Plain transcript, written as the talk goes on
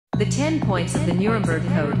The 10 points of the Nuremberg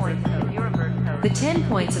Code. The 10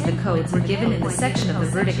 points of the code were given in the section of the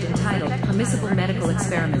verdict entitled Permissible Medical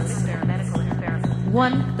Experiments.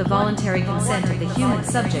 1. The voluntary consent of the human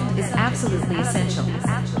subject is absolutely essential.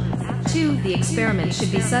 2. The experiment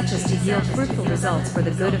should be such as to yield fruitful results for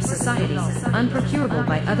the good of society, unprocurable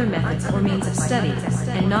by other methods or means of study,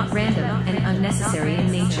 and not random and unnecessary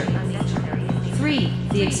in nature. 3.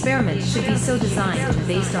 The experiment should be so designed and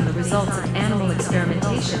based on the results of animal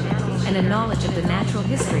experimentation and a knowledge of the natural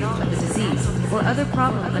history of the disease or other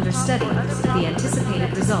problem under study. The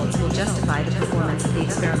anticipated results will justify the performance of the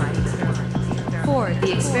experiment. 4.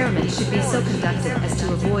 The experiment should be so conducted as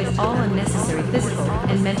to avoid all unnecessary physical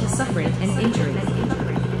and mental suffering and injury.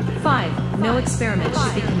 5. No experiment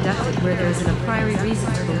should be conducted where there is a priori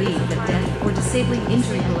reason to believe that death or disabling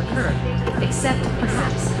injury will occur, except,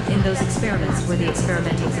 perhaps, in those experiments where the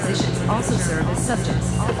experimental physicians also serve as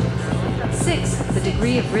subjects. 6. The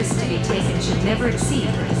degree of risk to be taken should never exceed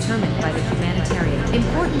the determined by the humanitarian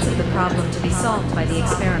importance of the problem to be solved by the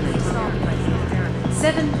experiment.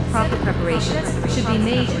 7. Proper preparations should be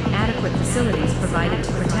made and adequate facilities provided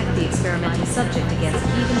to protect the experimental subject against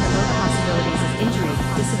even the low possibilities of injury,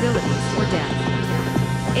 disability, or death.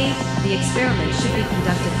 8. The experiment should be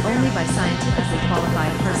conducted only by scientifically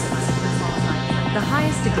qualified persons. The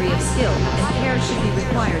highest degree of skill and care should be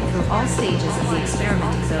required through all stages of the experiment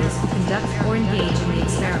of those who conduct or engage in the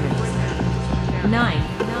experiment.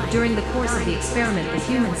 9. During the course of the experiment, the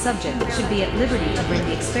human subject should be at liberty to bring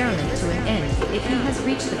the experiment to an end if he has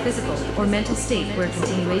reached the physical or mental state where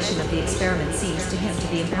continuation of the experiment seems to him to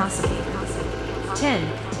be impossible.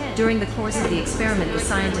 10. During the course of the experiment, the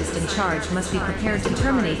scientist in charge must be prepared to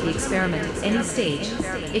terminate the experiment at any stage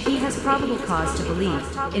if he has probable cause to believe,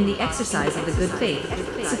 in the exercise of the good faith,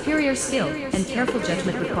 superior skill, and careful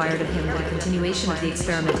judgment required of him, that a continuation of the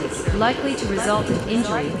experiment is likely to result in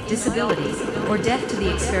injury, disability, or death to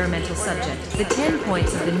the experimental subject. The 10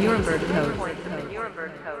 points of the Nuremberg Code.